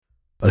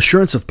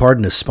Assurance of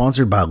Pardon is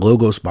sponsored by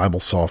Logos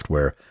Bible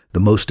Software, the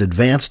most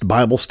advanced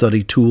Bible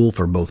study tool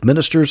for both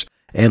ministers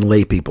and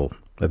lay people.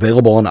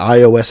 Available on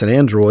iOS and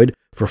Android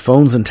for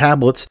phones and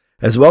tablets,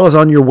 as well as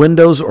on your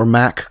Windows or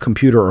Mac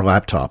computer or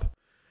laptop.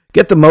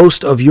 Get the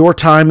most of your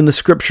time in the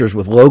Scriptures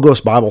with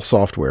Logos Bible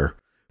Software.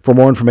 For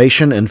more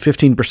information and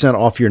 15%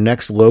 off your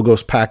next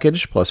Logos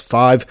package, plus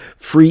 5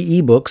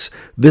 free ebooks,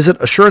 visit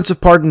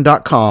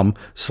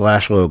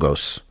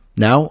assuranceofpardon.com/logos.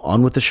 Now,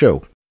 on with the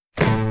show.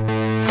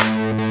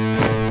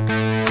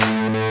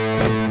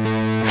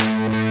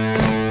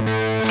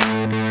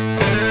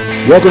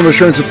 Welcome to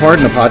Assurance of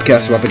Pardon, a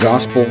podcast about the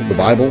gospel, the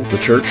Bible, the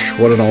church,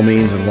 what it all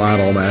means, and why it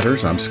all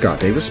matters. I'm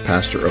Scott Davis,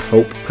 pastor of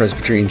Hope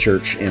Presbyterian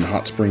Church in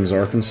Hot Springs,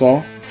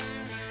 Arkansas.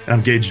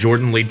 I'm Gage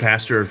Jordan, lead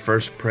pastor of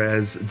First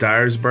Pres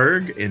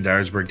Dyersburg in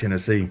Dyersburg,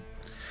 Tennessee.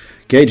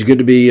 Gage, good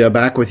to be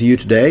back with you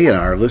today and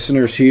our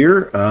listeners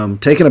here.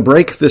 Taking a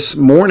break this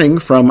morning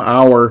from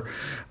our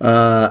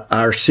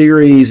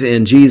series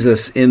in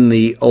Jesus in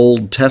the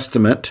Old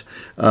Testament.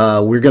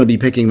 We're going to be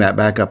picking that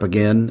back up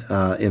again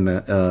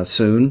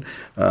soon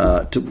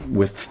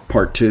with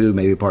part 2,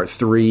 maybe part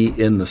 3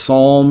 in the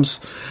Psalms.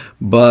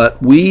 But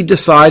we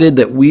decided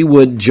that we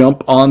would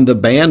jump on the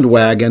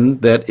bandwagon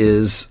that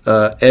is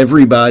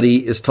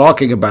everybody is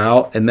talking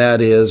about, and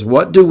that is,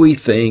 what do we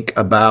think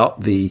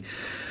about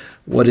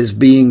what is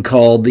being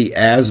called the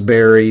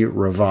Asbury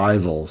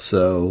Revival?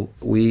 So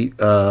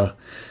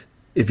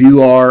if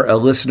you are a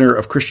listener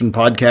of Christian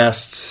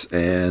podcasts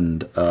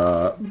and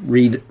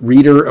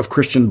reader of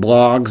Christian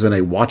blogs and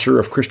a watcher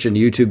of Christian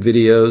YouTube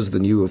videos,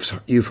 then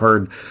you've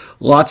heard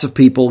lots of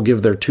people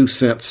give their 2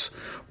 cents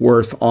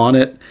worth on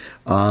it.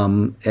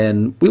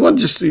 And we want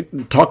to just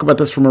talk about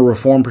this from a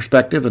Reformed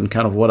perspective and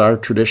kind of what our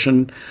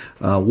tradition,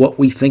 what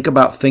we think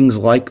about things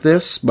like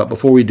this. But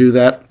before we do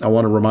that, I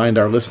want to remind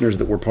our listeners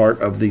that we're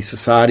part of the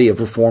Society of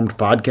Reformed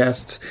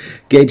Podcasts.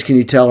 Gage, can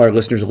you tell our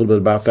listeners a little bit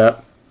about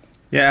that?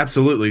 Yeah,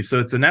 absolutely. So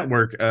it's a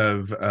network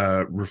of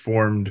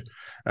Reformed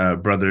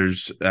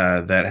brothers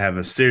that have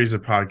a series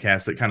of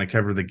podcasts that kind of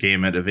cover the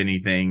gamut of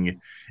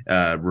anything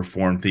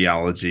Reformed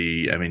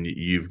theology. I mean,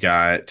 you've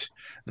got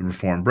the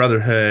Reformed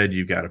Brotherhood,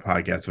 you've got a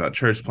podcast about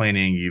church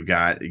planning, you've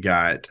got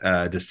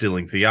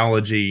Distilling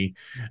Theology.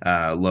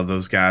 Love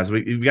those guys.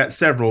 We've got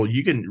several.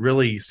 You can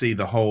really see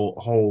the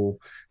whole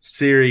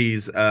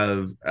series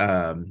of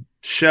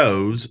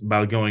shows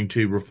by going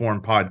to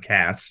Reformed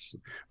Podcasts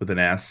with an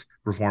S,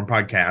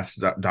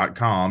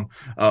 reformpodcast.com,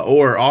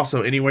 or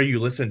also anywhere you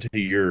listen to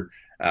your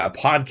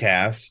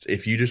podcast.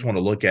 If you just want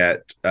to look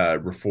at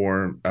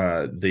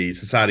the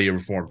Society of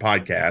Reformed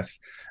Podcasts,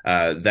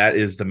 that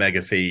is the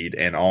mega feed,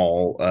 and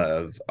all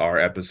of our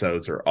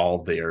episodes are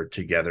all there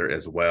together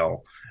as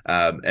well.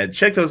 And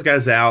check those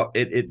guys out.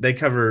 They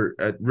cover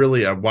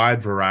really a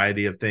wide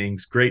variety of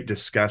things, great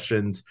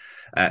discussions.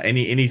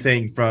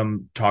 Anything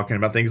from talking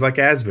about things like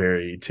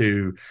Asbury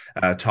to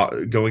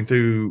going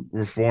through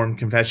Reformed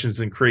confessions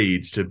and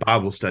creeds, to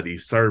Bible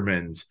studies,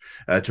 sermons,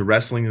 to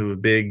wrestling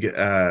with big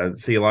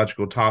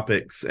theological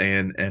topics,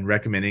 and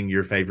recommending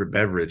your favorite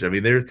beverage. I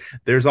mean,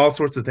 there's all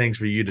sorts of things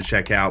for you to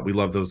check out. We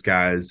love those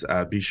guys.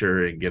 Be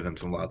sure and give them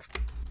some love.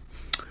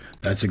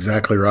 That's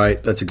exactly right.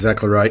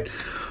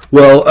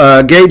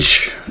 Well,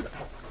 Gage,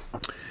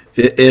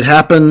 it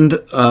happened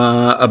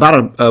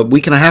about a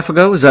week and a half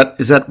ago. Is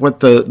that what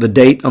the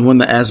date on when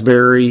the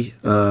Asbury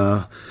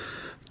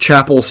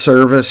chapel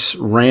service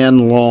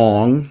ran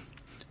long?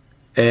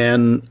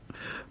 And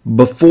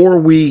before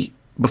we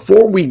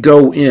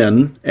go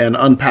in and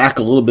unpack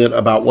a little bit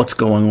about what's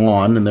going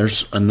on, and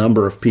there's a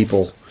number of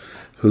people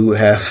who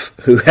have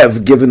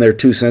given their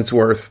 2 cents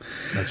worth.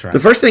 That's right. The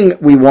first thing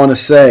we want to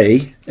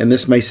say, and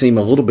this may seem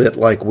a little bit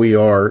like we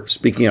are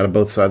speaking out of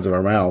both sides of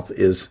our mouth,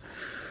 is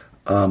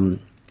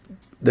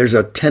there's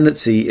a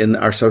tendency in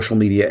our social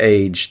media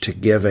age to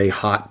give a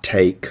hot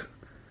take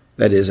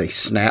that is a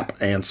snap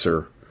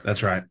answer.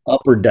 That's right.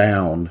 Up or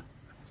down.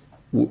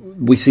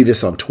 We see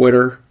this on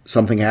Twitter.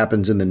 Something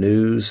happens in the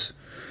news,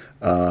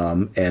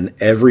 and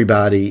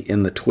everybody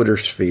in the Twitter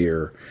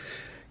sphere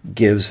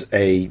gives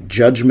a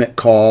judgment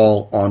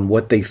call on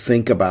what they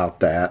think about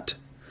that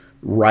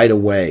right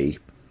away.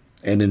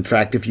 And in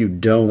fact, if you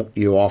don't,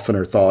 you often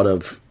are thought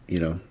of,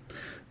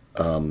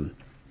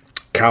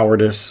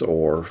 cowardice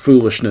or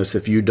foolishness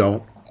if you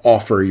don't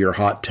offer your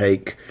hot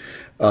take,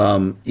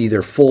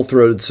 either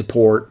full-throated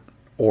support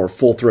or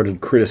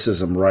full-throated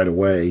criticism right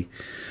away.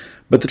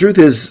 But the truth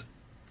is,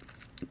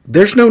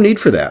 there's no need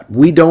for that.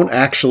 We don't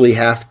actually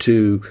have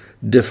to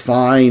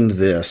define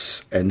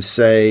this and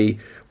say,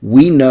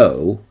 we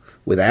know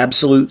with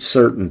absolute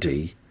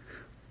certainty,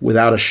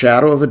 without a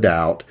shadow of a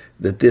doubt,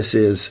 that this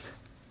is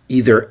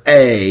either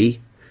a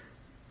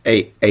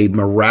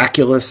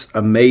miraculous,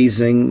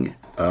 amazing,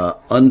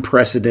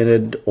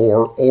 unprecedented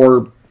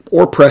or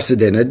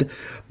precedented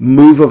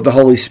move of the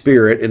Holy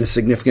Spirit in a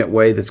significant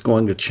way that's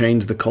going to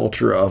change the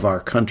culture of our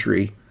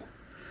country,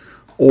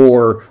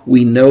 or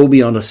we know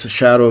beyond a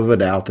shadow of a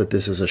doubt that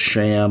this is a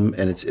sham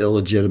and it's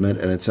illegitimate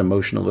and it's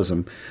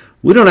emotionalism.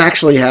 We don't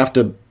actually have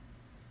to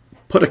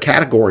put a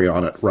category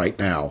on it right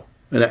now.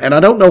 And I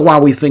don't know why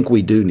we think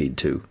we do need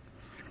to.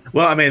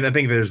 Well, I mean, I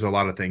think there's a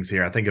lot of things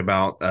here. I think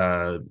about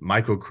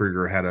Michael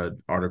Kruger had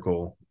an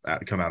article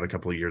come out a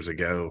couple of years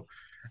ago,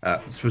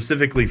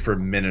 specifically for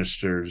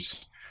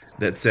ministers,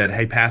 that said,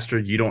 "Hey, pastor,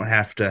 you don't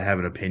have to have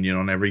an opinion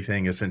on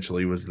everything."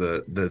 Essentially, was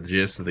the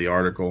gist of the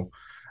article.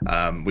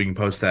 We can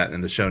post that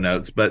in the show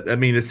notes. But I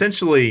mean,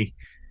 essentially,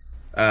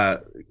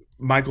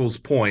 Michael's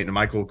point. And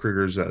Michael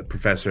Kruger's a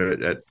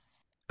professor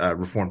at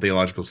Reformed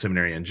Theological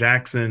Seminary in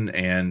Jackson,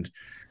 and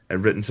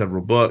have written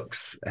several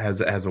books. Has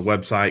a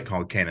website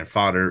called Cannon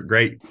Fodder.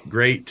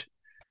 Great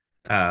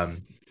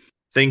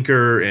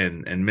thinker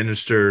and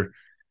minister.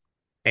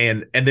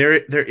 And there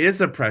is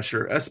a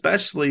pressure,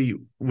 especially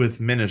with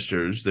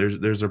ministers.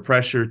 There's a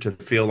pressure to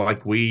feel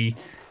like we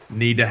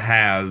need to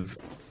have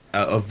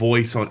a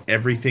voice on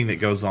everything that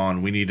goes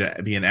on. We need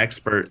to be an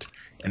expert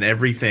in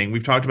everything.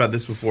 We've talked about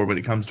this before when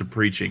it comes to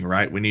preaching,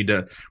 right? We need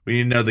to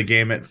know the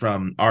gamut,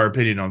 from our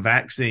opinion on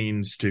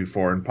vaccines to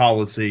foreign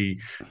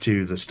policy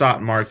to the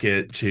stock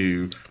market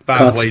to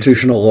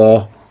constitutional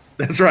law.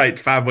 That's right.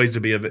 5 ways to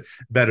be a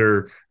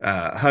better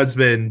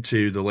husband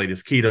to the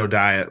latest keto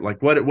diet. Like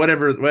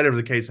whatever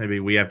the case may be,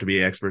 we have to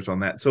be experts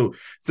on that. So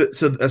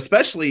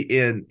especially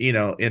in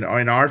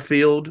our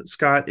field,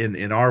 Scott,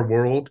 in our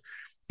world,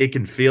 it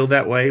can feel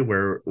that way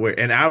where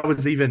and I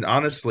was even,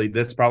 honestly,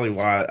 that's probably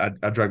why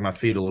I dragged my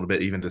feet a little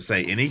bit even to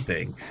say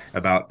anything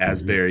about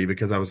Asbury,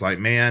 because I was like,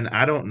 man,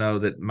 I don't know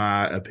that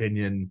my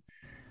opinion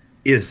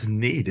is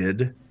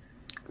needed.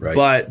 Right.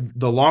 But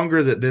the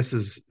longer that this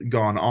has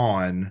gone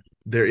on,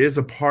 there is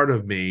a part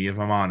of me, if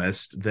I'm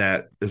honest,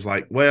 that is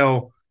like,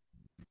 well,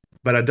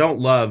 but I don't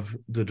love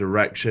the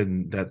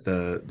direction that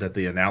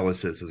the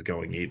analysis is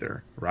going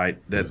either, right?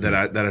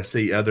 That I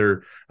see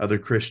other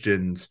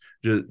Christians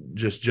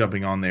just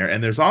jumping on there,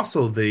 and there's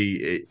also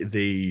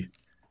the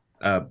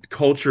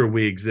culture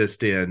we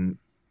exist in.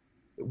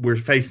 We're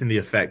facing the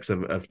effects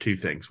of two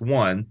things.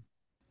 One,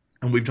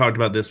 and we've talked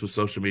about this with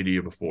social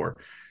media before.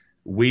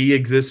 We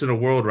exist in a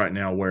world right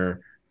now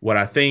where what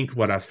I think,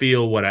 what I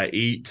feel, what I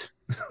eat,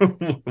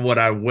 what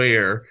I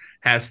wear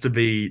has to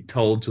be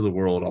told to the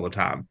world all the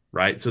time,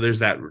 right? So there's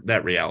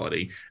that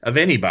reality of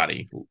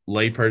anybody,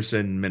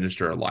 layperson,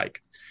 minister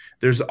alike.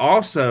 There's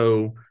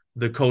also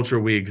the culture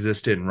we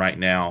exist in right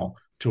now,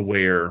 to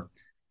where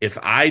if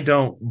I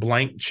don't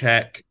blank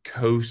check,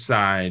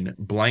 co-sign,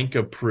 blank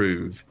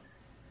approve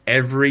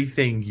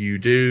everything you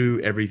do,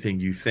 everything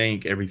you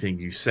think, everything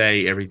you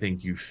say, everything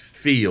you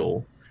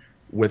feel,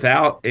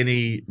 without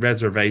any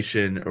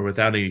reservation or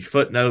without any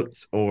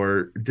footnotes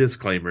or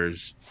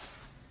disclaimers,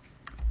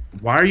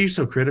 why are you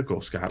so critical,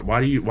 Scott?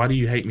 Why do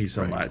you hate me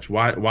so much?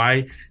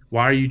 Why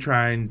are you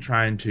trying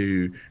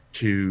to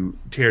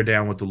tear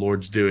down what the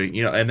Lord's doing?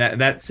 And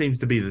that seems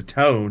to be the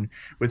tone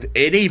with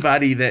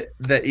anybody that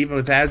even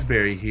with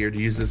Asbury here, to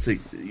use this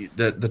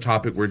the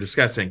topic we're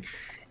discussing.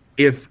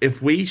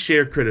 If we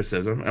share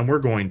criticism, and we're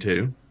going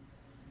to,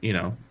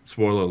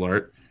 spoiler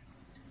alert,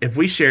 if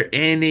we share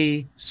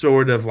any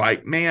sort of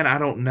like, man, I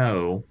don't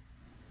know,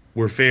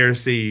 we're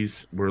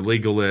Pharisees, we're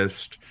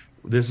legalists,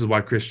 this is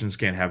why Christians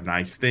can't have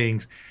nice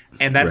things.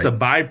 And that's a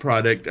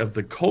byproduct of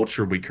the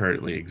culture we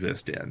currently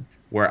exist in,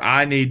 where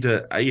I need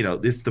to,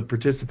 it's the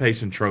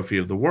participation trophy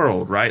of the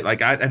world, right?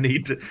 Like I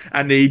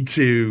need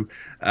to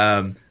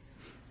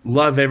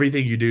love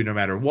everything you do no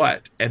matter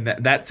what. And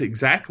that's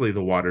exactly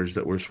the waters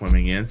that we're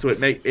swimming in. So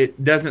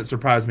it doesn't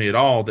surprise me at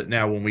all that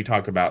now when we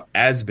talk about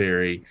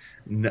Asbury,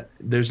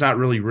 there's not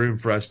really room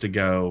for us to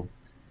go,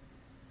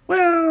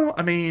 well,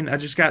 I mean, I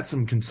just got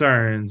some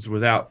concerns,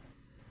 without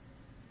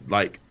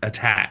like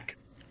attack.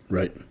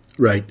 Right.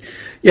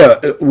 Yeah.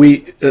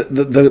 We,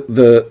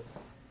 the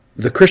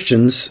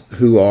Christians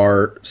who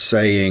are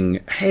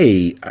saying,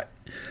 hey,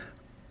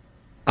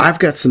 I've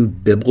got some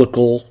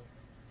biblical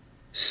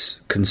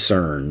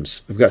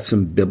concerns, I've got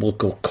some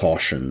biblical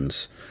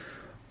cautions,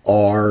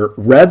 are,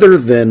 rather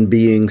than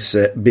being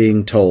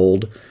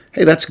told,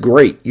 hey, that's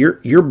great,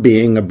 you're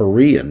being a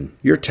Berean,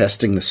 you're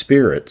testing the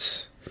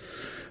spirits.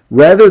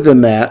 Rather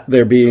than that,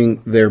 they're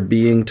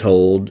being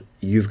told,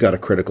 you've got a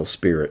critical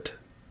spirit,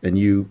 and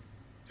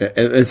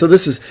so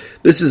this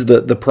is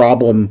the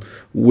problem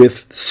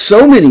with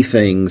so many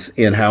things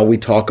in how we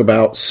talk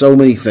about so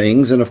many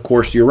things. And of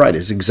course, you're right.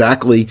 It's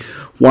exactly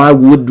why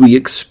would we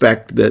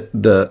expect that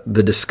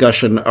the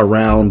discussion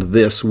around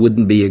this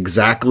wouldn't be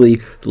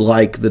exactly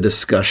like the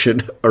discussion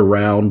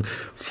around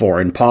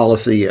foreign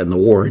policy and the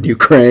war in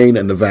Ukraine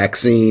and the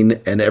vaccine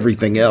and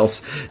everything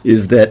else,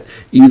 is that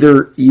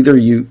either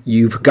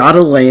you've got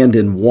to land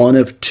in one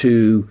of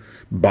two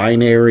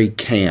binary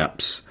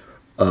camps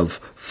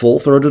of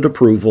full-throated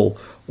approval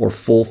or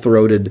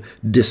full-throated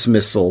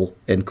dismissal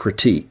and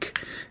critique.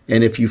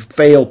 And if you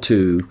fail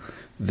to,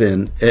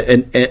 then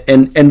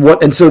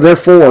and so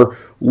therefore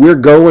we're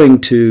going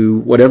to,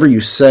 whatever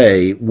you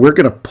say, we're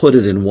going to put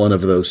it in one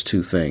of those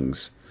two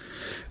things.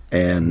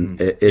 And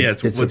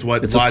it's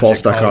a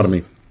false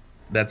dichotomy.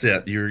 That's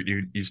it.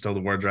 You stole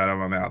the words right out of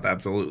my mouth.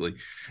 Absolutely.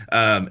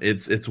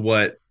 It's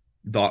what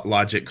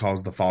logic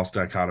calls the false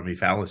dichotomy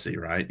fallacy,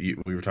 right?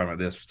 We were talking about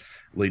this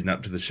leading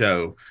up to the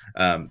show,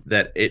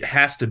 that it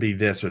has to be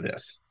this or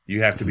this.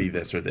 You have to be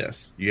this or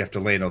this. You have to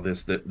land on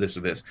this or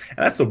this. And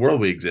that's the world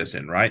we exist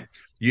in, right?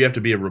 You have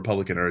to be a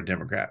Republican or a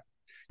Democrat.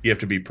 You have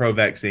to be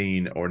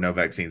pro-vaccine or no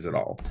vaccines at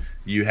all.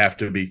 You have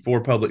to be for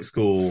public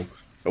school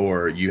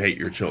or you hate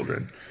your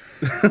children.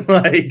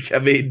 Like, I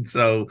mean,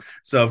 so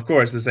of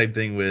course the same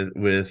thing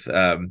with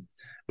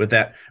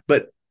that.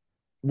 But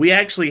we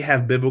actually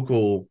have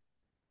biblical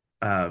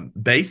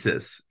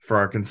basis for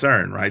our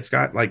concern, right,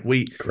 Scott? Like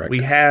we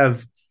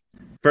have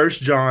 1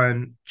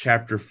 John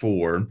chapter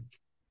 4.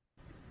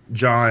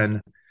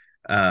 John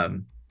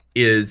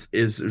is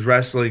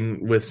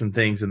wrestling with some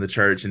things in the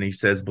church, and he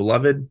says,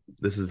 "Beloved,"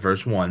 this is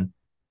verse 1,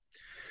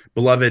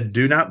 "Beloved,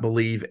 do not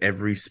believe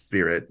every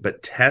spirit,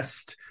 but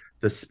test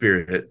the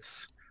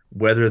spirits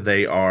whether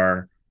they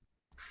are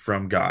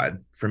from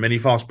God. For many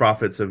false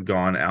prophets have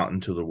gone out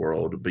into the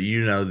world,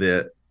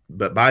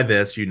 but by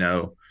this you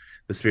know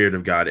the Spirit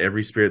of God.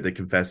 Every spirit that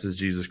confesses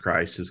Jesus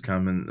Christ has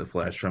come in the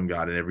flesh from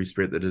God, and every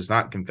spirit that does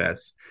not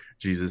confess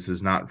Jesus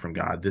is not from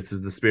God. This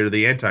is the spirit of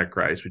the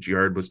Antichrist, which you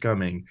heard was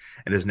coming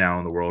and is now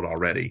in the world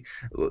already."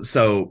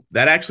 So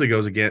that actually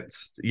goes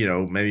against,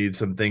 maybe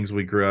some things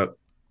we grew up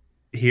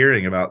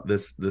hearing about,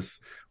 this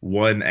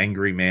one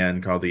angry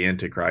man called the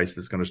Antichrist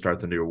that's going to start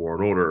the new world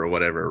order or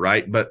whatever,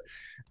 right? But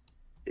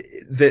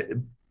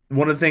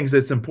one of the things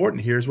that's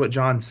important here is what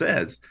John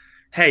says.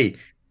 Hey,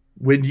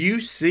 when you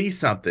see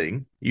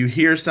something, you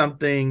hear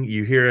something,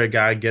 you hear a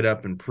guy get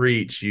up and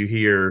preach, you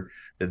hear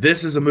that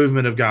this is a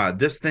movement of God,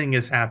 this thing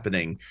is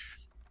happening,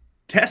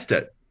 test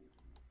it.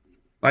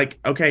 Like,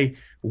 okay,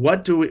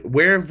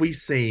 where have we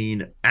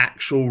seen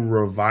actual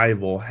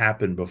revival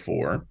happen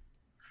before?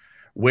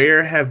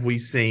 Where have we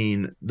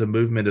seen the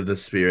movement of the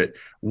Spirit?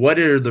 What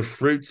are the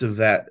fruits of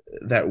that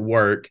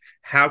work?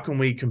 How can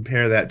we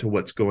compare that to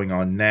what's going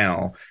on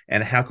now?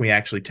 And how can we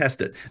actually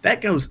test it?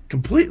 That goes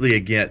completely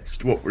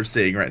against what we're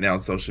seeing right now on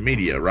social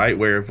media, right?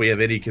 Where if we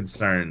have any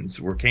concerns,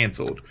 we're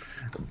canceled.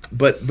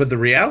 But the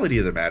reality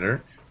of the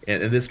matter,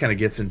 and this kind of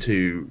gets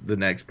into the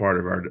next part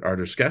of our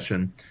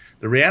discussion,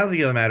 the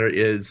reality of the matter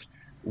is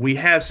we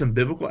have some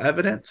biblical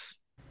evidence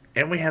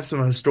and we have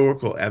some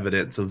historical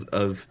evidence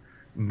of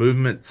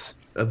movements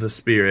of the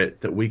Spirit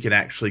that we can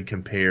actually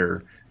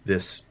compare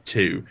this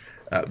to.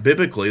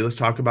 Biblically, let's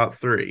talk about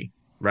 3,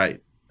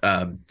 right?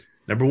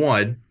 Number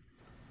 1,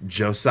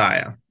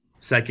 Josiah,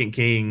 2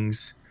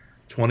 Kings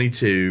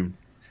 22.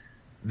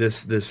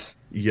 This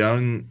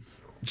young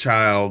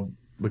child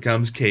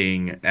becomes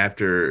king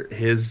after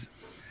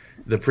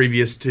the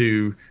previous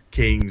 2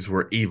 kings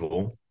were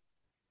evil,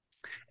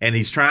 and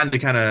he's trying to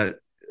kind of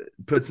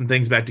put some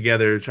things back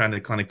together, trying to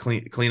kind of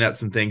clean up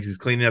some things. He's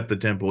cleaning up the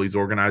temple. He's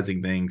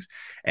organizing things.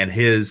 And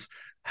his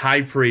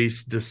high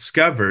priest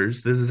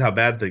discovers, this is how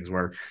bad things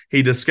were.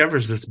 He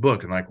discovers this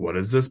book and like, what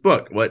is this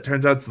book? Well, it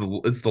turns out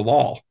it's the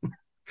law.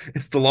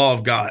 It's the law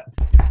of God.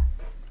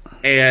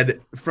 And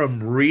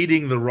from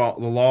reading the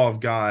law of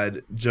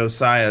God,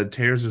 Josiah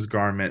tears his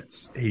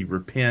garments. He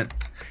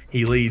repents.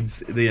 He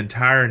leads the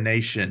entire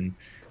nation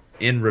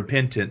in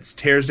repentance,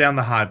 tears down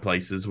the high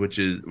places, which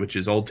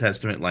is Old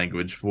Testament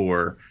language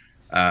for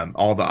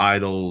all the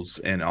idols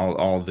and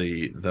all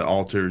the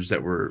altars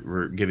that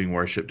were giving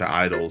worship to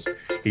idols.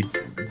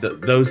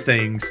 Those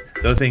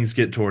things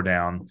get tore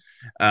down,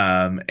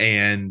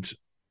 and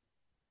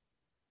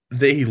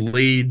he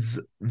leads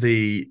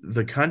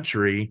the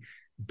country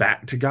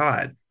back to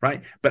God,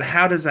 right? But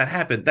how does that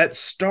happen? That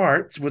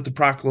starts with the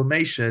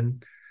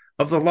proclamation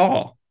of the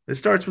law. It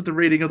starts with the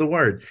reading of the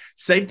word.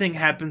 Same thing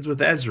happens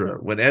with Ezra.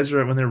 When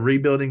they're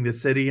rebuilding the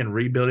city and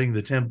rebuilding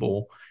the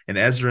temple, and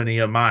Ezra and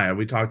Nehemiah,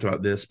 we talked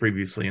about this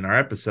previously in our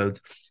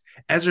episodes,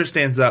 Ezra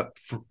stands up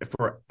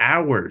for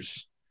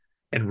hours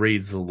and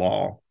reads the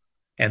law.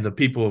 And the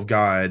people of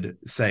God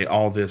say,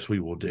 all this we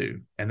will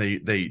do. And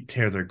they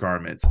tear their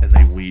garments and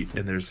they weep.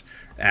 And there's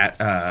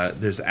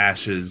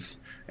ashes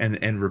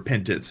and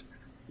repentance.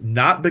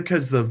 Not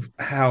because of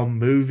how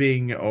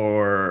moving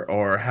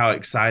or how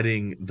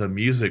exciting the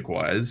music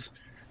was,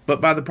 but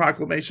by the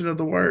proclamation of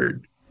the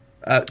word.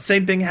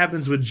 Same thing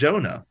happens with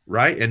Jonah,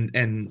 right?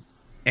 And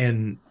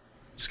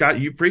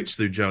Scott, you preached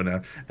through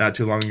Jonah not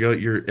too long ago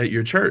at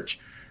your church.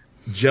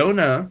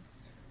 Jonah,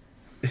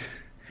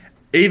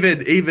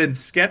 even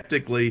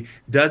skeptically,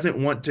 doesn't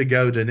want to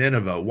go to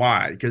Nineveh.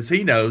 Why? Because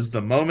he knows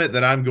the moment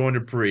that I'm going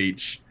to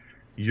preach,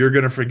 you're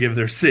going to forgive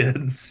their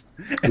sins,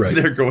 and right.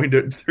 They're going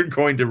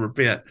to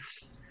repent.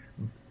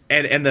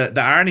 And the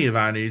irony of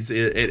ironies,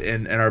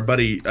 and our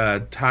buddy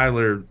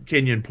Tyler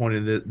Kenyon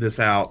pointed this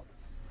out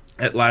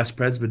at Last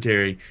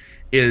Presbytery,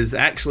 is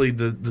actually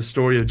the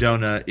story of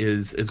Jonah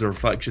is a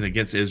reflection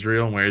against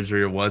Israel and where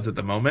Israel was at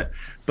the moment.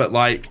 But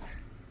like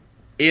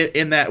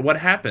in that, what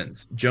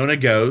happens? Jonah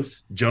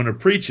goes, Jonah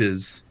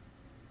preaches,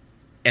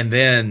 and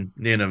then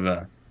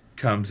Nineveh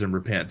comes and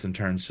repents and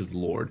turns to the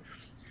Lord.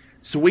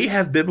 So we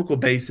have biblical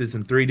basis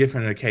in 3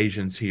 different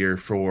occasions here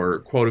for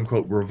quote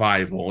unquote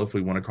revival, if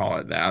we want to call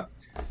it that,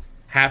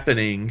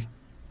 happening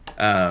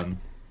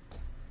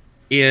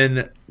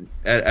in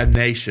a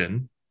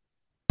nation,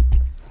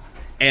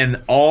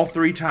 and all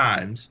three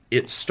times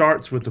it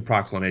starts with the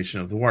proclamation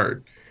of the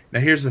word.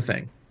 Now, here's the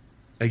thing.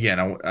 Again,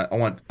 I don't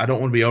want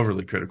to be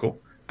overly critical.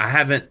 I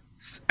haven't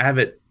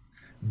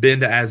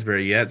been to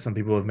Asbury yet. Some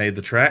people have made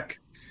the trek.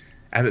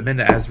 I haven't been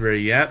to Asbury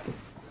yet.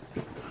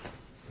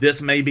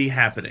 This may be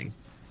happening.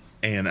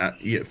 And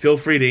feel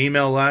free to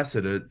email us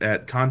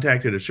at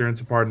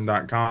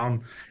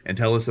contact@assuranceofpardon.com and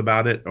tell us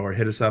about it, or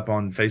hit us up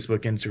on Facebook,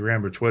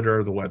 Instagram, or Twitter,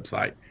 or the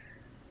website.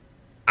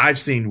 I've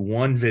seen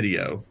one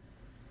video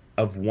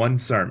of one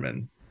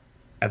sermon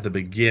at the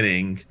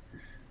beginning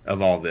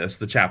of all this,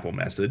 the chapel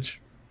message.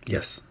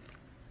 Yes.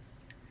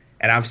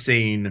 And I've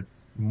seen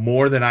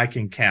more than I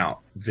can count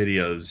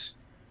videos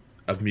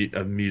of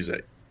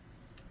music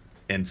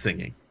and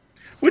singing,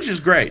 which is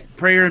great.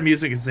 Prayer and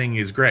music and singing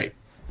is great.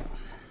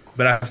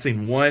 But I've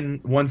seen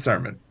one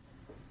sermon.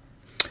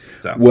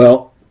 So.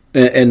 Well,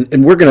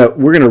 and we're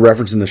gonna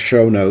reference in the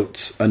show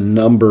notes a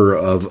number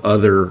of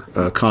other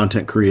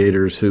content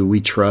creators who we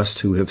trust,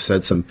 who have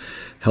said some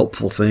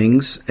helpful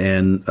things.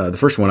 And the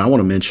first one I want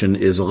to mention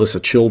is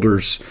Alyssa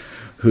Childers,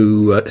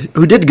 who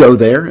did go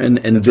there and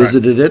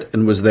visited it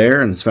and was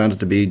there and found it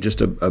to be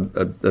just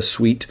a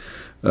sweet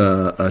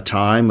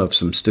time of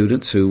some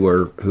students who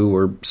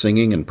were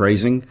singing and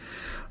praising.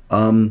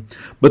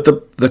 But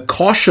the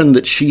caution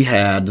that she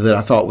had that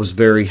I thought was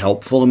very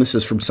helpful, and this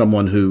is from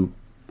someone who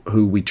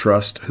we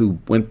trust, who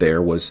went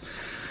there, was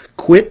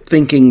quit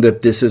thinking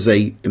that this is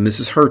and this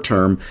is her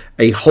term,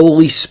 a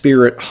Holy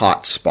Spirit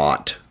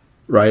hotspot.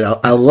 Right,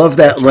 I love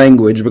that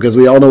language, because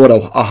we all know what a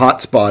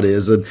hotspot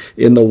is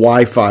in the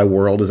Wi-Fi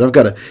world. Is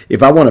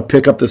if I want to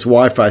pick up this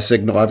Wi-Fi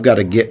signal, I've got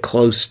to get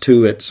close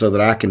to it so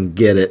that I can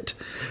get it,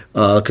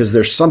 because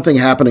there's something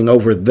happening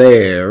over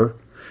there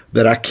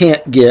that I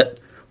can't get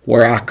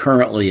where I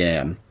currently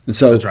am. And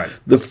so That's right.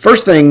 The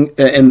first thing,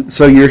 and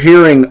so you're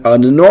hearing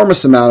an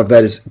enormous amount of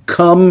that, is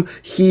come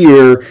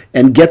here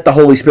and get the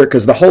Holy Spirit,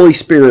 because the Holy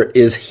Spirit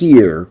is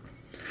here.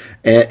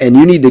 And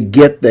you need to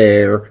get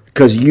there,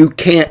 because you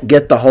can't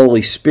get the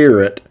Holy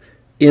Spirit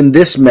in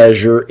this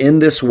measure, in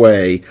this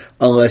way,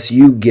 unless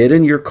you get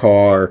in your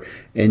car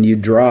and you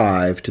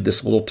drive to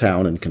this little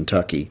town in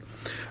Kentucky.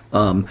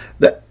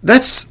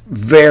 That's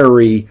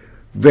very,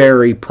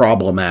 very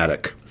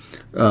problematic.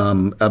 We're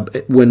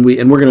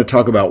going to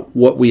talk about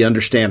what we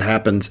understand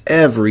happens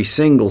every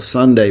single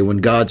Sunday when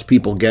God's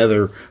people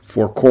gather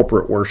for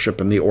corporate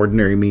worship and the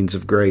ordinary means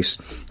of grace.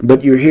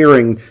 But you're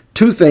hearing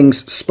two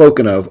things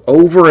spoken of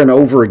over and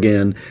over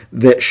again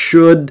that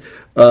should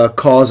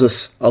cause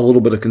us a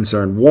little bit of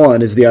concern.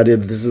 One is the idea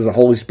that this is a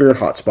Holy Spirit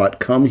hotspot.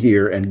 Come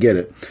here and get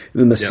it. And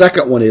then the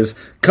second one is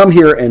come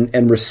here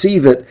and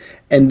receive it,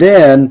 and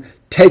then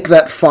take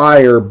that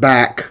fire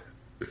back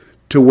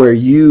to where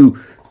you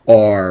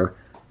are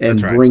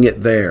and bring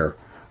it there.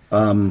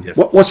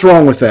 What's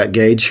wrong with that,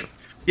 Gage?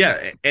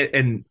 Yeah,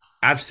 and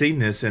I've seen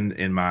this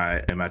in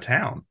my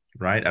town,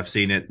 right? I've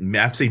seen it.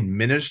 I've seen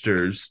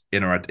ministers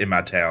in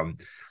my town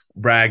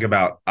brag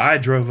about, I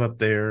drove up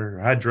there,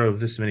 I drove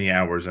this many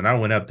hours, and I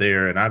went up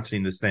there, and I've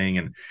seen this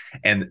thing,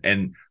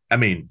 and I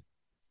mean,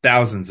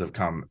 thousands of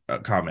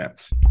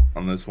comments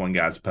on this one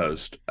guy's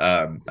post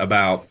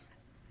about,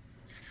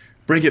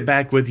 bring it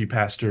back with you,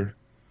 Pastor.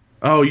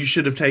 Oh, you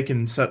should have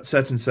taken such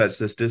and such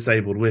that's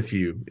disabled with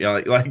you.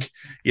 And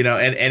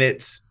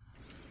it's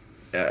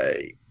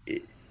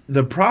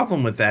the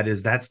problem with that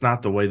is that's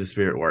not the way the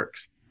Spirit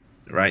works,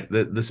 right?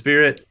 The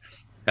Spirit,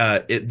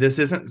 this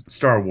isn't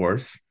Star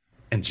Wars,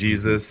 and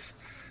Jesus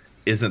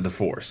isn't the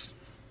Force,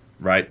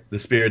 right? The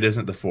Spirit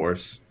isn't the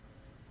Force.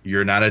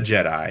 You're not a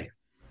Jedi.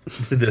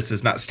 This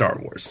is not Star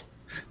Wars.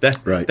 That's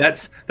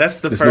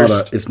the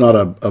first. It's not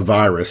a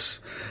virus.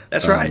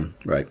 That's right.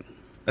 Right.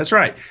 That's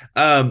right.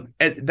 And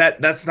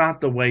that's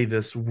not the way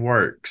this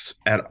works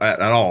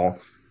at all.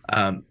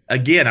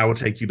 Again, I will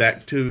take you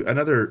back to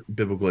another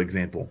biblical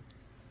example.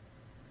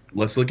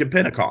 Let's look at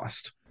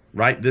Pentecost,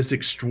 right? This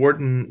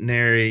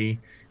extraordinary,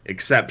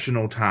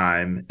 exceptional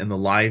time in the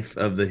life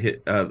of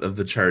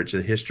the church,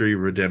 the history of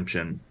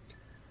redemption.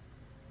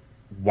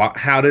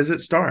 How does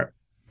it start?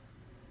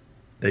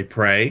 They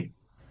pray.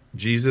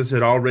 Jesus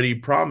had already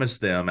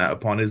promised them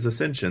upon his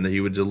ascension that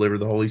he would deliver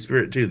the Holy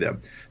Spirit to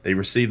them. They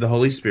receive the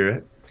Holy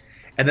Spirit.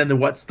 And then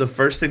what's the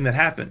first thing that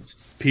happens?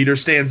 Peter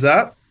stands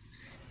up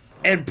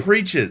and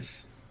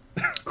preaches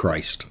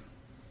Christ.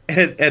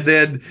 and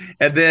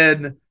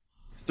then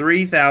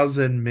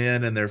 3,000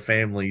 men and their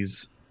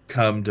families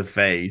come to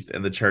faith,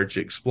 and the church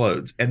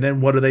explodes. And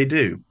then what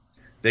do?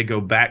 They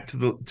go back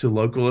to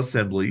local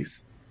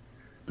assemblies,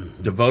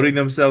 devoting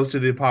themselves to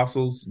the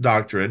apostles'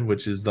 doctrine,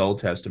 which is the Old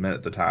Testament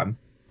at the time,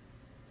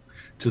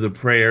 to the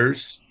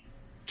prayers,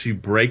 to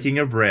breaking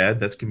of bread,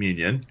 that's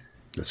communion.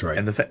 That's right.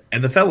 And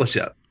the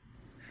fellowship.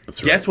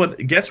 That's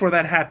right. Guess where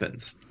that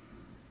happens?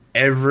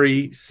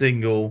 Every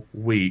single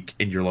week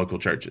in your local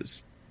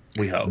churches.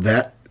 We hope.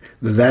 That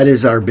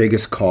is our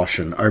biggest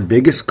caution. Our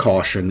biggest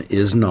caution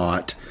is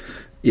not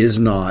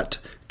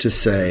to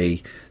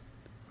say,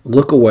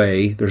 look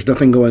away, there's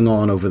nothing going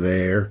on over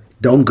there.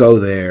 Don't go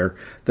there.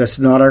 That's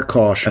not our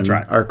caution. That's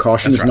right. Our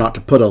caution That's is right. not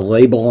to put a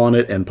label on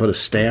it and put a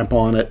stamp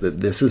on it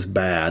that this is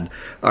bad.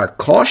 Our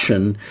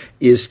caution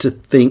is to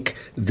think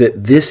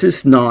that this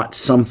is not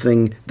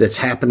something that's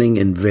happening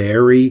in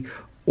very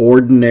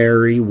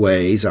ordinary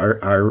ways.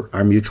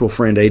 Our mutual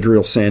friend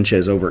Adriel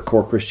Sanchez over at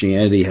Core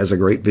Christianity has a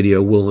great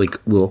video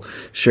we'll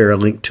share a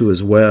link to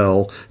as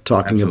well,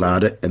 talking Absolutely.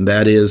 about it. And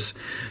that is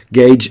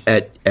Gage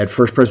at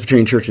First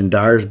Presbyterian Church in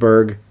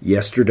Dyersburg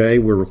yesterday.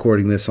 We're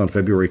recording this on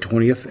February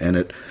 20th, and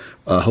at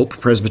Hope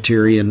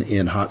Presbyterian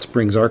in Hot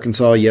Springs,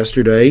 Arkansas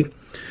yesterday.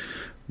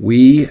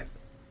 We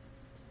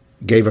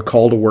gave a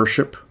call to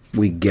worship.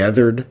 We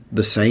gathered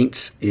the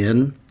saints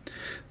in.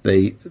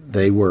 They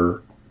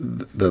were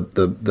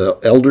the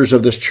elders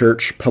of this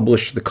church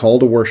published the call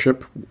to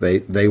worship.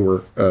 They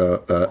were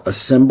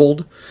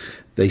assembled.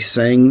 They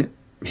sang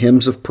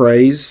hymns of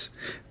praise.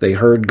 They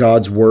heard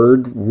God's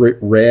word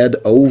read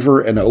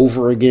over and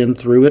over again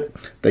through it.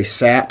 They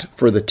sat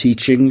for the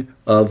teaching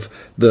of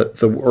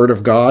the word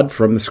of God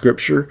from the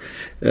scripture.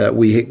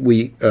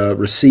 We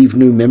received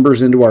new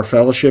members into our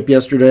fellowship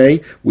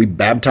yesterday. We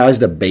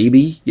baptized a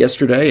baby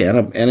yesterday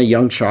and a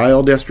young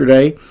child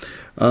yesterday.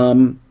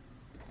 And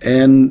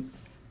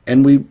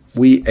we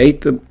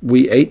ate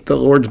the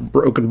Lord's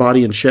broken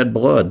body and shed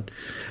blood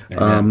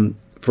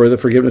for the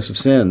forgiveness of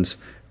sins.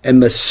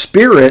 And the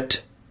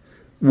Spirit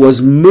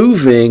was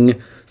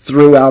moving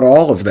throughout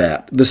all of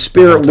that. The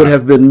Spirit would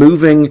have been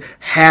moving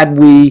had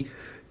we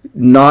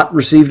not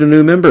received a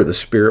new member. The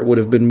Spirit would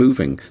have been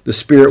moving. The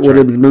Spirit would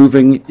have been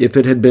moving if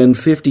it had been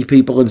 50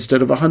 people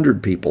instead of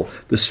 100 people.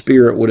 The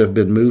Spirit would have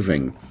been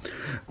moving.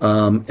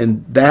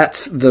 And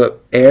that's the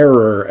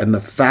error and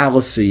the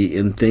fallacy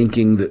in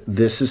thinking that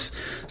this is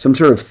some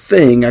sort of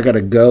thing I got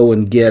to go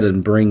and get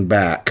and bring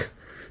back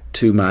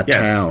to my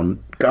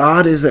town.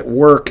 God is at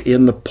work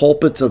in the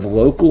pulpits of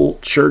local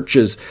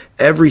churches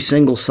every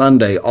single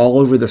Sunday all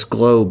over this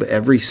globe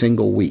every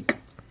single week.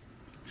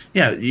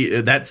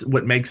 Yeah, that's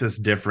what makes us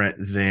different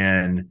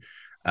than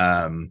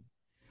our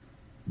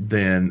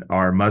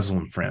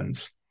Muslim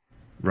friends,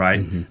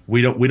 right? Mm-hmm.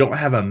 We don't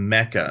have a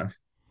Mecca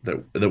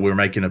that we're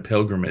making a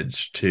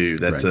pilgrimage to.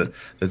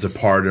 That's a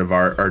part of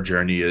our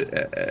journey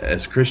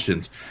as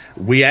Christians.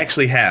 We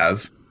actually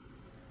have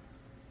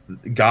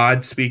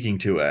God speaking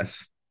to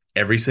us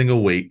every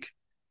single week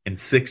in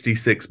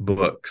 66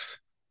 books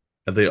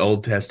of the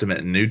Old Testament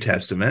and New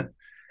Testament.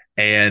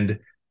 And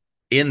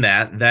in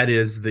that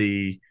is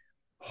the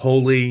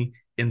holy,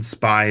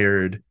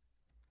 inspired,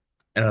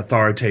 and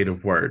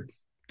authoritative word.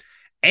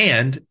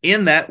 And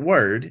in that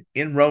word,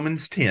 in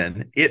Romans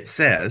 10, it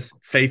says,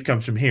 faith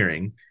comes from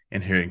hearing,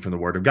 and hearing from the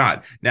word of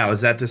God. Now, is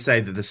that to say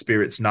that the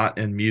Spirit's not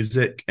in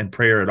music and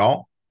prayer at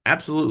all?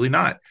 Absolutely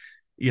not.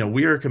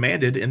 We are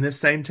commanded in this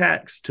same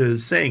text to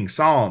sing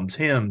psalms,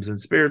 hymns, and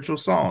spiritual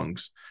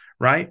songs,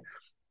 right?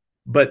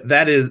 But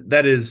that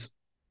is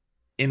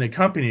in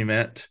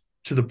accompaniment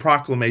to the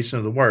proclamation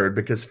of the word,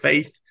 because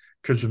faith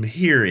comes from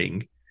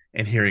hearing,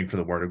 and hearing from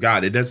the word of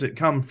God. It doesn't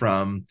come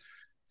from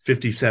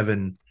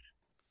 57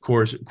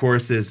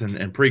 choruses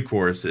and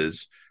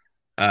pre-choruses,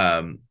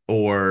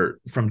 or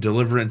from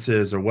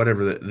deliverances, or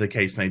whatever the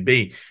case may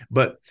be.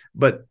 But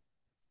the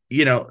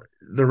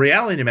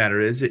reality of the matter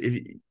is,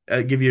 if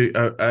I give you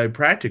a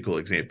practical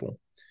example,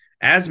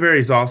 Asbury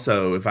is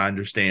also, if I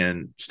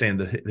understand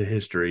the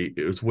history,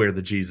 it was where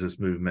the Jesus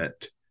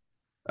movement,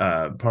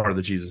 part of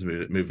the Jesus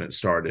movement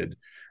started.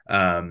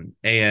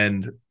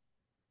 And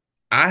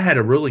I had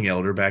a ruling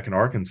elder back in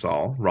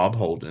Arkansas, Rob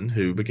Holden,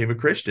 who became a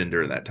Christian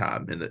during that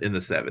time in the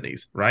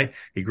 70s, right?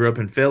 He grew up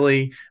in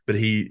Philly, but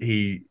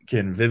he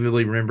can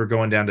vividly remember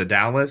going down to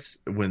Dallas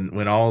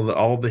when all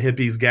the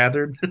hippies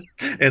gathered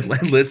and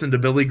listened to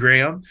Billy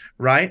Graham,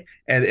 right?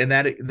 And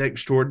that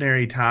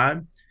extraordinary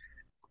time.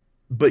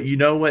 But you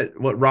know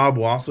what Rob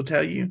will also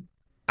tell you?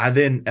 I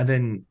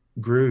then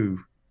grew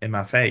in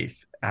my faith.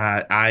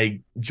 I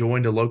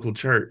joined a local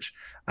church.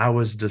 I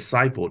was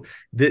discipled.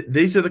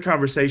 These are the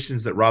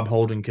conversations that Rob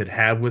Holden could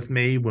have with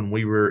me when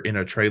we were in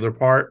a trailer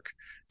park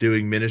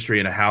doing ministry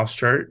in a house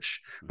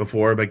church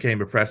before I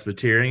became a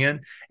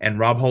Presbyterian. And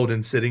Rob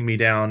Holden sitting me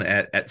down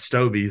at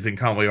Stobie's in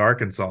Conway,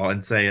 Arkansas,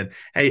 and saying,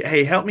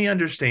 hey, help me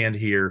understand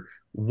here.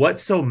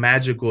 What's so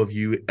magical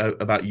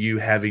about you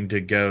having to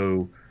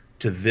go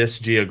to this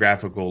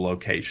geographical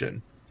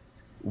location?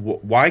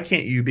 Why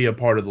can't you be a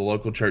part of the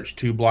local church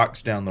 2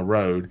 blocks down the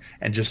road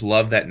and just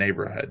love that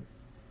neighborhood?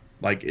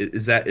 Like,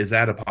 is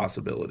that a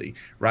possibility,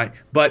 right?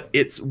 But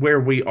it's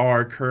where we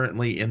are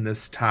currently in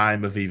this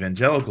time of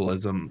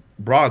evangelicalism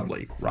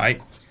broadly,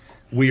 right?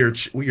 We are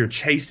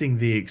chasing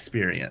the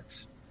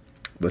experience.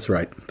 That's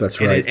right. Go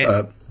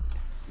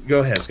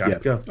ahead, Scott. Yeah.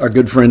 Go. Our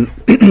good friend,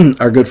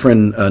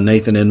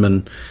 Nathan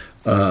Inman,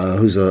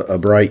 who's a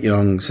bright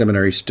young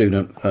seminary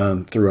student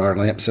through our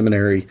Lamp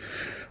Seminary,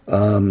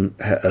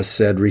 has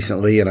said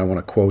recently, and I want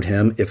to quote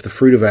him, if the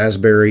fruit of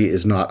Asbury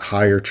is not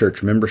higher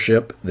church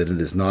membership, then it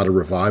is not a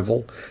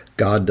revival.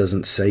 God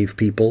doesn't save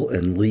people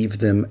and leave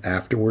them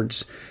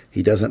afterwards.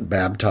 He doesn't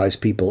baptize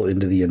people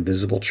into the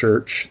invisible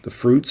church. The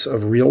fruits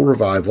of real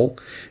revival,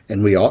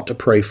 and we ought to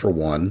pray for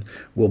one,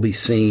 will be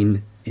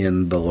seen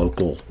in the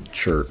local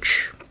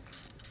church.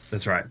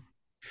 That's right.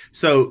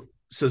 So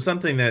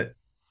something that,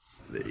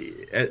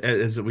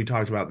 as we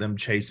talked about them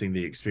chasing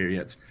the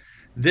experience,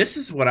 this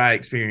is what I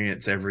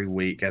experience every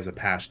week as a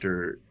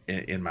pastor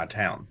in my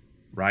town,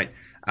 right?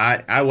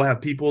 I will have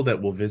people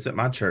that will visit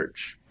my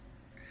church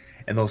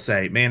and they'll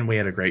say, man, we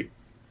had a great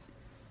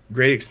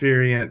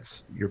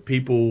experience. Your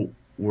people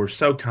were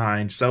so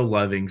kind, so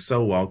loving,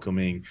 so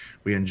welcoming.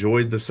 We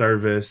enjoyed the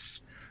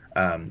service.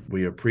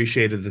 We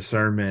appreciated the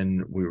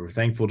sermon. We were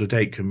thankful to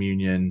take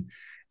communion.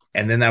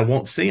 And then I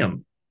won't see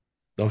them.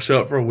 They'll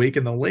show up for a week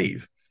and they'll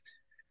leave.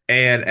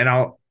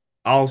 And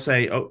I'll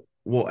say, oh,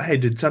 well, hey,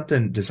 did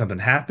something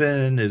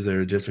happen? Is there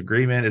a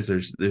disagreement? Is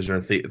there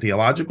a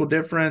theological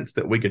difference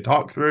that we could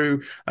talk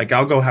through? Like,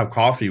 I'll go have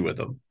coffee with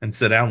them and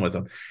sit down with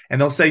them,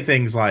 and they'll say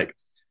things like,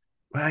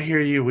 well, I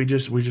hear you. We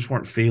just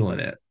weren't feeling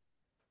it.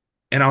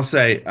 And I'll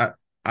say,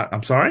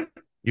 I'm sorry,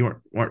 you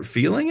weren't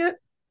feeling it?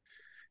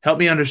 Help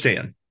me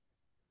understand.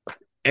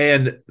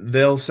 And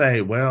they'll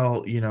say,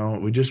 well, we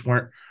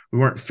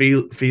weren't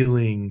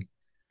feeling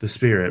the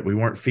Spirit. We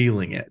weren't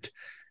feeling it.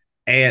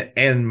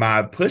 And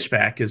my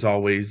pushback is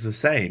always the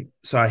same.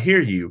 So I hear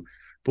you,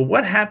 but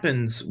what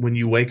happens when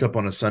you wake up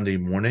on a Sunday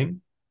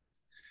morning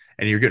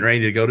and you're getting ready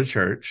to go to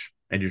church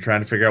and you're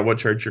trying to figure out what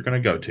church you're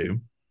going to go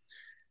to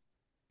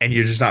and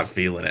you're just not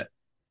feeling it?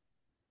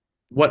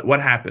 What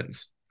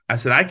happens? I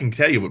said, I can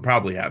tell you what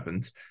probably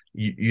happens.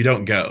 You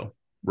don't go,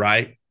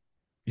 right?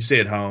 You stay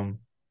at home.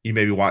 You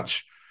maybe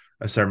watch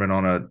a sermon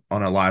on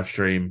a live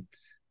stream.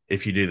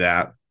 If you do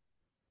that,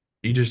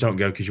 you just don't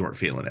go because you weren't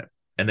feeling it.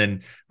 And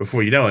then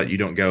before you know it, you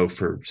don't go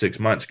for 6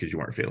 months because you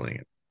weren't feeling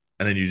it.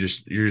 And then you're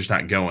just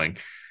not going.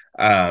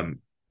 And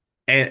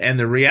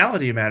the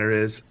reality of the matter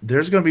is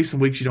there's going to be some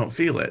weeks you don't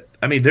feel it.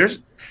 I mean,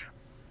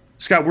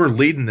 Scott, we're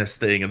leading this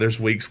thing, and there's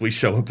weeks we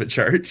show up at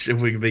church,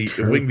 if we can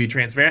be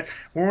transparent,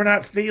 where we're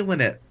not feeling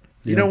it.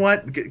 You know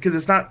what? Because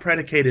it's not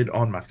predicated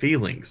on my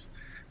feelings.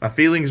 My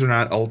feelings are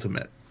not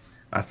ultimate.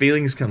 My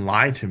feelings can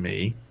lie to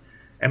me,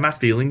 and my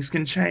feelings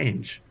can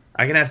change.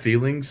 I can have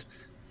feelings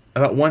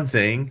about one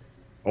thing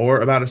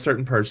or about a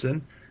certain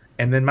person,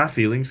 and then my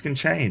feelings can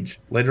change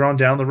later on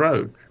down the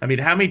road. I mean,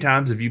 how many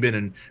times have you been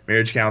in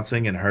marriage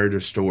counseling and heard a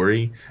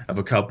story of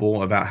a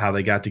couple about how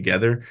they got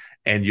together,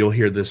 and you'll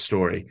hear this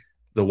story.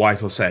 The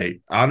wife will say,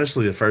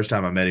 honestly, the first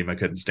time I met him, I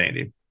couldn't stand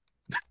him.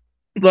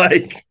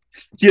 Like,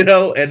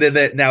 and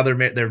then now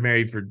they're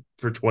married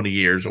for 20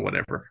 years or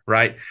whatever,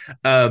 right?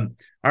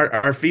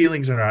 Our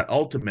feelings are not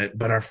ultimate,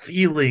 but our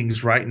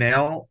feelings right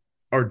now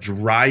are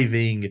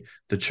driving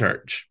the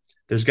church.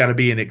 There's got to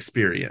be an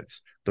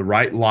experience, the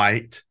right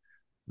light,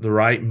 the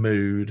right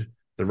mood,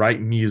 the right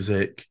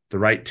music, the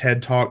right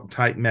TED Talk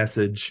type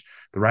message,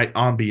 the right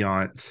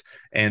ambiance,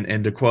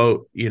 and to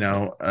quote,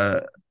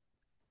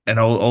 an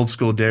old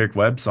school Derek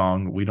Webb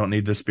song, we don't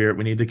need the Spirit,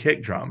 we need the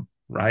kick drum,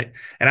 right?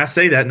 And I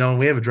say that knowing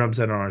we have a drum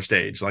set on our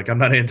stage. Like, I'm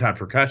not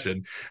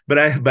anti-percussion, but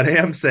I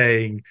am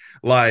saying,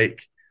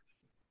 like,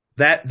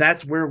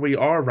 that's where we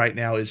are right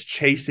now, is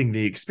chasing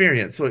the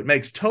experience. So it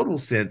makes total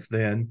sense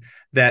then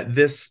that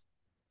this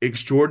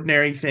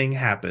extraordinary thing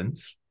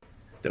happens,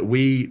 that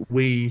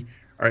we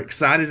are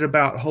excited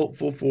about,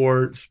 hopeful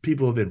for,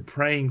 people have been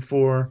praying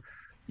for,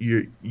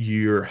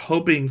 you're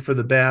hoping for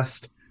the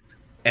best,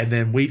 and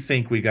then we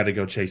think we got to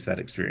go chase that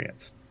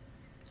experience.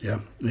 Yeah.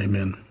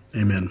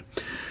 Amen.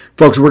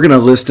 Folks, we're going to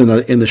list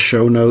in the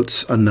show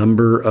notes a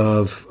number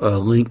of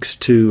links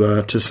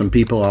to some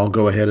people. I'll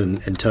go ahead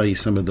and tell you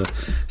some of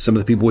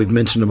the people. We've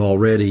mentioned them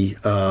already.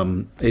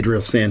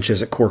 Adriel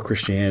Sanchez at Core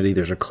Christianity.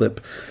 There's a clip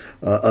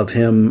of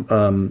him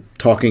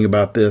talking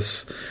about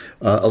this.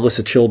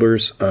 Alyssa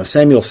Childers,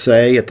 Samuel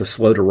Say at the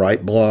Slow to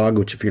Write blog,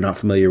 which, if you're not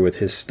familiar with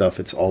his stuff,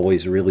 it's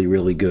always really,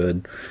 really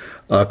good.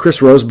 Chris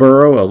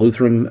Roseborough, a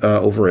Lutheran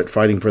over at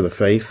Fighting for the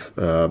Faith,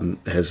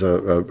 has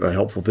a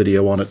helpful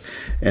video on it.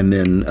 And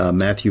then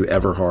Matthew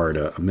Everhard,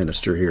 a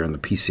minister here in the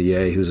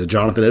PCA, who's a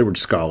Jonathan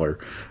Edwards scholar.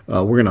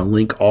 We're going to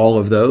link all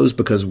of those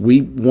because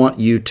we want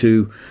you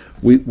to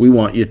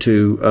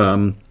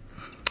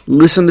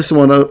listen to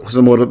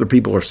some what other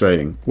people are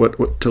saying.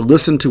 To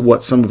listen to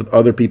what some of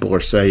other people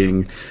are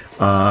saying,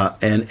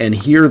 and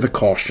hear the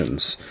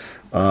cautions.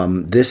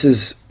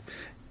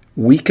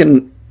 We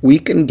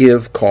can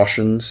give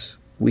cautions.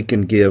 We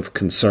can give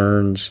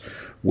concerns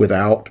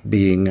without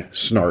being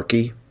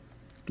snarky,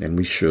 and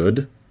we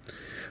should.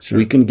 Sure.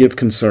 We can give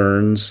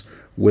concerns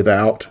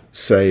without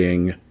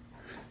saying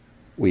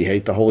we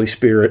hate the Holy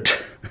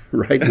Spirit,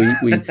 right?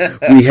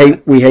 We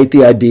hate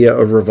the idea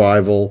of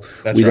revival.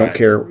 That's we right. Don't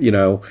care,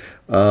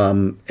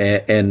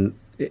 and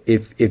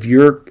if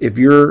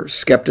your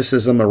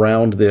skepticism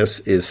around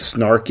this is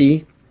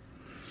snarky,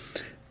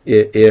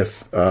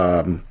 if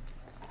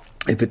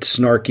it's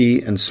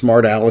snarky and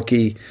smart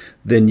alecky,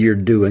 then you're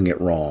doing it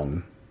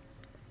wrong.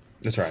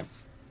 That's right.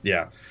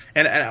 Yeah.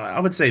 And I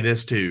would say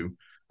this too.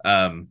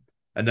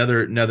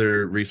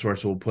 Another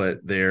resource we'll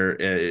put there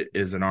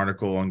is an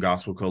article on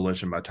Gospel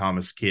Coalition by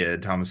Thomas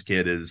Kidd. Thomas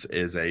Kidd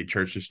is a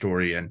church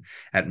historian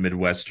at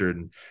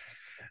Midwestern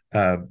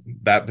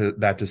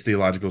Baptist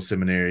Theological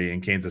Seminary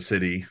in Kansas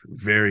City.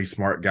 Very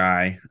smart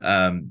guy.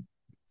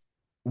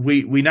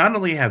 We not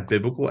only have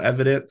biblical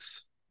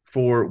evidence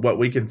for what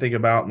we can think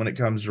about when it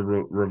comes to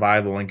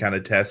revival and kind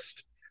of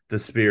test the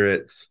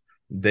spirits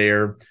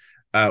there.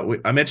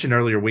 I mentioned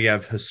earlier we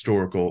have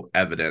historical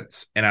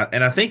evidence, and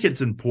I think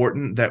it's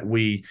important that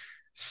we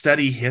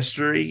study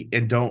history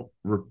and don't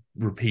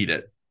repeat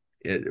it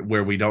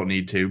where we don't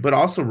need to, but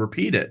also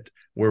repeat it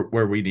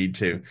where we need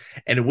to.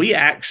 And we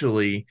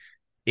actually,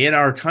 in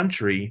our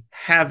country,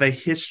 have a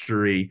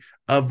history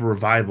of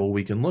revival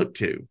we can look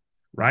to.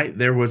 Right,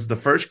 there was the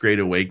first Great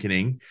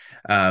Awakening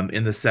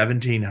in the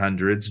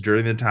 1700s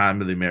during the time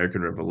of the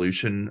American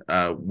Revolution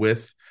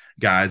with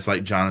guys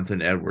like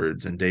Jonathan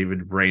Edwards and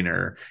David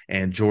Brainerd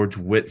and George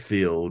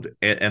Whitefield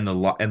and the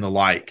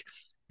like.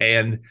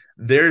 And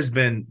there's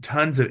been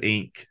tons of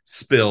ink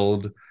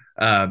spilled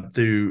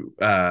through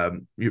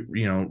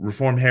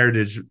Reformation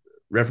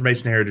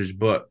Heritage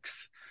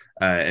books.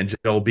 And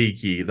Joel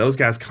Beakey, those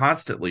guys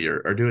constantly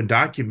are doing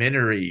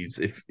documentaries.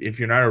 If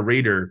you're not a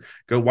reader,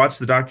 go watch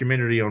the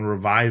documentary on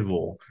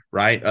revival,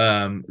 right?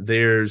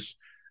 There's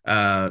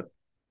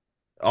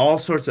all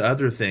sorts of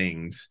other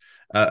things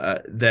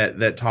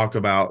that talk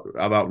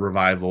about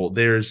revival.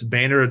 There's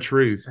Banner of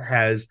Truth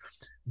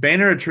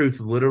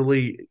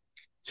literally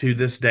to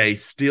this day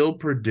still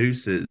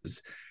produces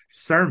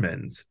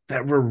sermons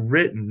that were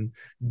written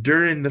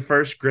during the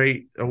First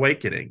Great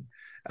Awakening.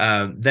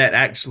 That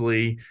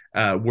actually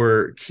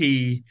were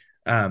key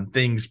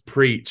things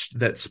preached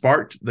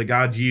that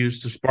God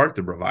used to spark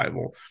the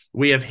revival.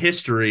 We have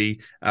history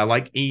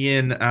like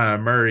Ian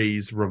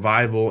Murray's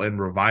Revival and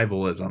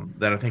Revivalism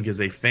that I think is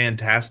a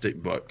fantastic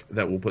book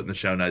that we'll put in the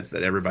show notes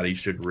that everybody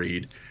should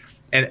read.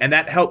 And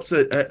that helps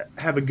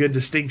have a good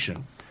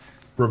distinction.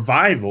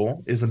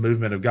 Revival is a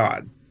movement of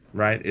God,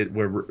 right?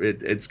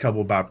 It's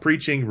coupled by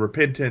preaching,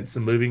 repentance,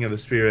 and moving of the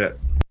Spirit,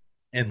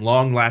 and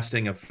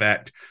long-lasting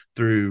effect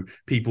through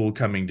people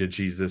coming to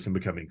Jesus and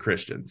becoming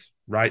Christians,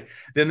 right?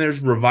 Then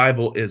there's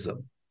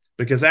revivalism,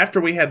 because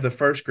after we had the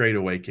first Great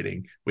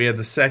Awakening, we had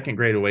the second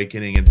Great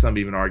Awakening, and some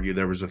even argue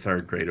there was a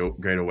third Great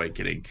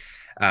Awakening.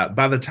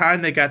 By the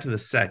time they got to the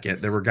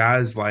second, there were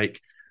guys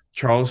like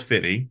Charles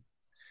Finney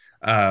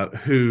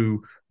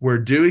who were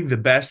doing the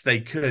best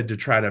they could to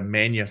try to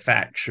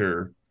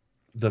manufacture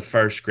the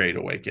first Great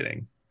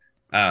Awakening.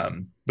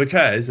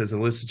 Because, as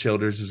Alyssa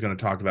Childers is going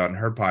to talk about in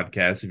her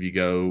podcast, if you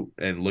go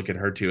and look at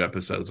her 2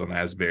 episodes on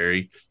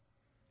Asbury,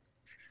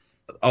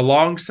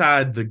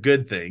 alongside the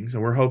good things,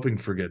 and we're hoping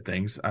for good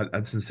things,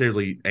 I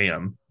sincerely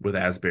am with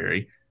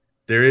Asbury,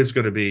 there is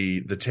going to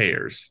be the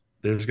tares.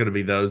 There's going to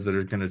be those that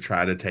are going to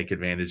try to take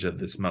advantage of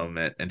this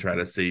moment and try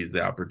to seize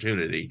the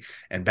opportunity,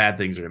 and bad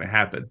things are going to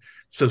happen.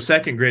 So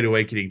Second Great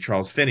Awakening,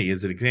 Charles Finney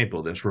is an example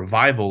of this.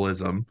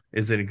 Revivalism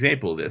is an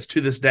example of this.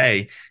 To this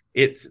day,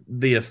 it's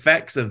the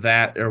effects of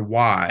that are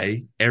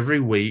why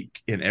every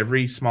week in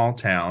every small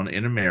town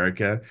in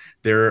America,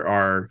 there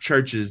are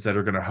churches that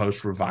are going to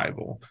host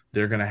revival.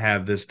 They're going to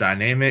have this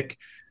dynamic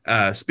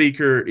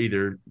speaker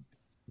either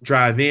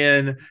drive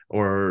in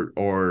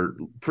or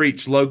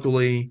preach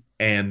locally,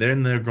 and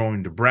then they're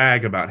going to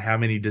brag about how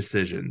many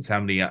decisions, how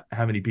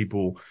many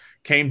people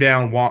came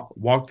down,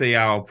 walked the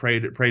aisle,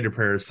 prayed a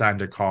prayer,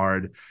 signed a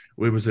card.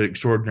 It was an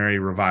extraordinary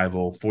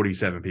revival.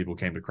 47 people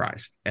came to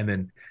Christ, and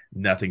then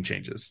nothing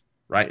changes,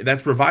 right?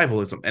 That's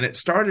revivalism. And it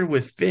started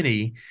with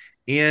Finney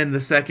in the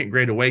Second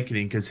Great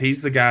Awakening, because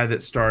he's the guy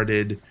that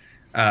started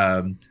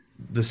the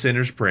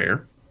sinner's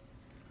prayer.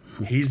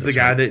 He's the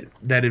guy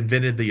that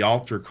invented the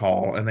altar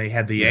call, and they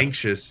had the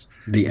anxious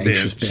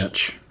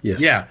bench.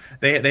 Yes. Yeah.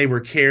 They were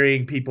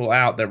carrying people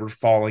out that were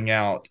falling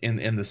out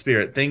in the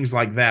spirit, things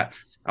like that.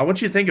 I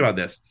want you to think about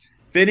this.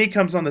 Finney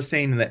comes on the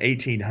scene in the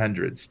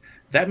 1800s.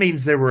 That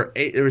means there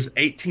was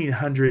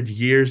 1,800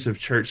 years of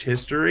church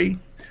history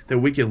that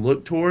we can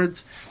look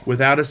towards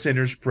without a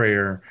sinner's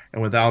prayer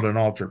and without an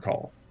altar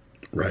call.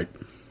 Right.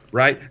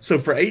 So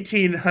for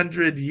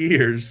 1,800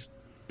 years,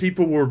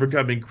 people were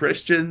becoming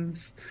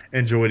Christians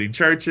and joining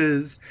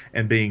churches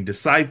and being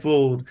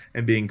discipled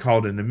and being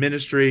called into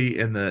ministry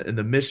in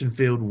the mission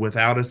field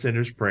without a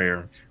sinner's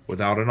prayer,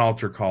 without an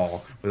altar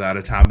call, without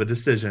a time of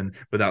decision,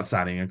 without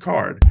signing a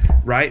card,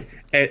 right?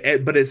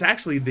 But it's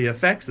actually the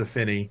effects of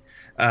Finney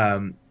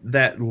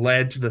that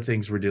led to the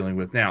things we're dealing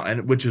with now,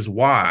 and which is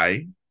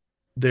why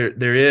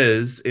there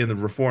is in the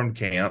Reformed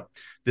camp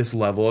this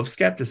level of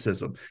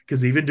skepticism,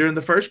 because even during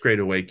the First Great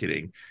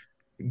Awakening,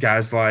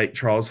 guys like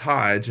Charles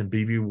Hodge and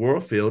B.B.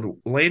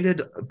 Warfield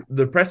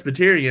the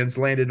Presbyterians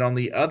landed on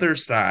the other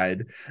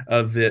side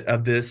of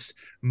this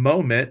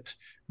moment,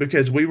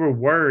 because we were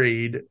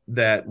worried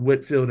that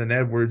Whitefield and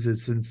Edwards,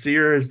 as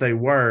sincere as they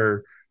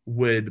were,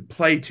 would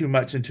play too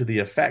much into the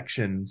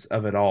affections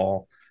of it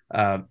all,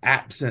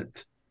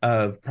 absent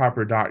of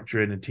proper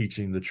doctrine and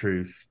teaching the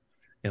truth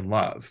in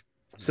love.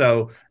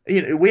 So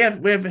we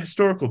have a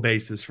historical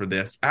basis for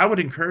this. I would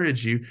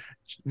encourage you,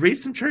 read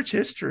some church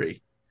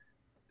history,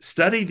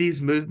 study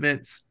these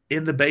movements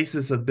in the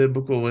basis of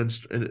biblical and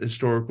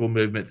historical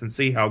movements, and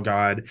see how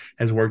God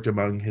has worked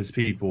among his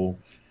people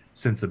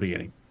since the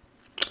beginning.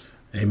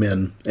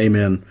 Amen.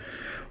 Amen.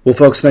 Well,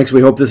 folks, thanks.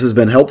 We hope this has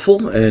been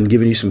helpful and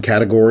given you some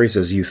categories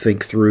as you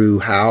think through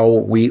how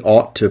we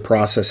ought to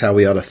process, how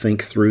we ought to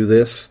think through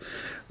this.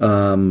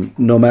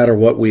 No matter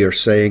what we are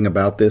saying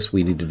about this,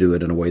 we need to do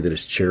it in a way that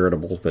is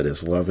charitable, that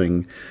is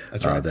loving,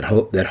 right.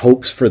 that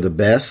hopes for the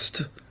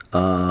best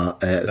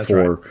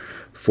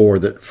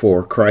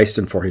for Christ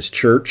and for his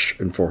church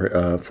and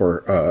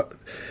for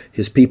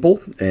his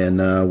people.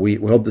 And we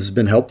hope this has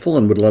been helpful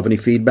and would love any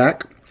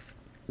feedback.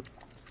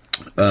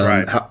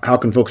 Right. How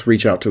can folks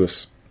reach out to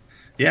us?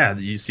 Yeah,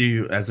 you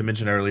see, as I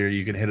mentioned earlier,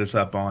 you can hit us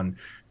up on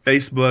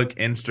Facebook,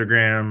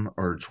 Instagram,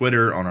 or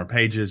Twitter on our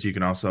pages. You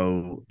can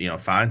also,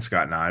 find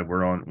Scott and I.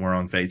 We're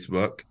on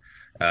Facebook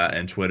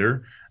and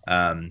Twitter.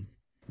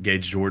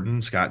 Gage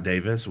Jordan, Scott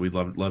Davis. We'd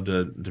love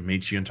to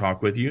meet you and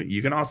talk with you.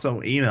 You can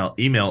also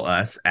email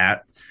us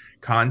at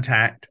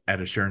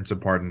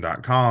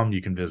contact@assuranceofpardon.com.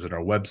 You can visit our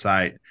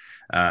website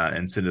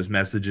and send us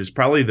messages.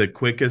 Probably the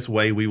quickest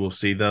way we will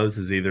see those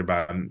is either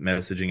by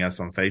messaging us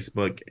on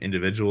Facebook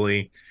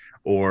individually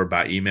or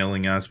by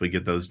emailing us. We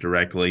get those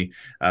directly.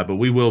 But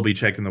we will be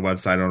checking the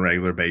website on a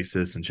regular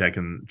basis and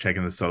checking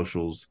the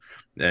socials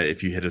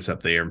if you hit us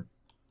up there.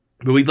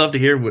 But we'd love to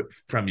hear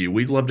from you.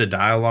 We'd love to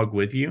dialogue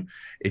with you.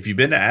 If you've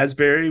been to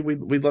Asbury,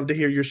 we'd love to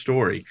hear your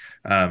story.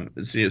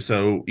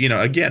 So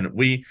again,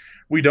 we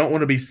don't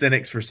want to be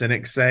cynics for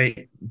cynics'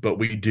 sake, but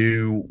we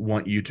do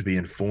want you to be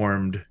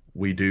informed.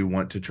 We do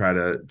want to try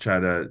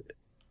to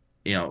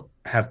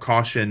have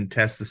caution,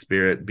 test the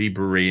spirit, be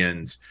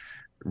Bereans,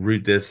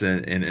 root this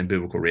in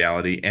biblical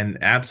reality. And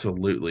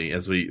absolutely,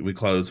 as we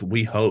close,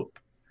 we hope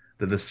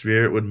that the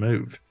Spirit would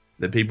move,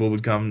 that people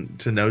would come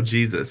to know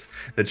Jesus,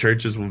 that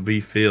churches will be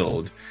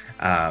filled,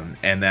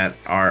 and that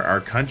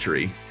our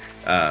country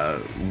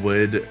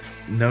would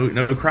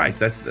know Christ.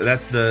 That's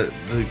the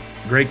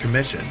Great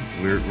Commission.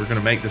 We're going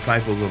to make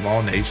disciples of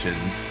all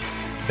nations,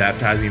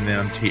 baptizing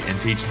them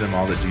and teach them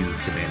all that Jesus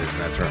commanded, and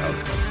that's our hope.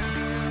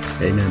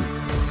 Amen.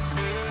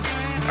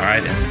 All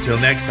right, and until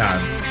next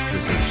time,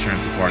 this is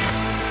Assurance of Pardon.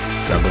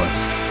 God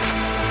bless.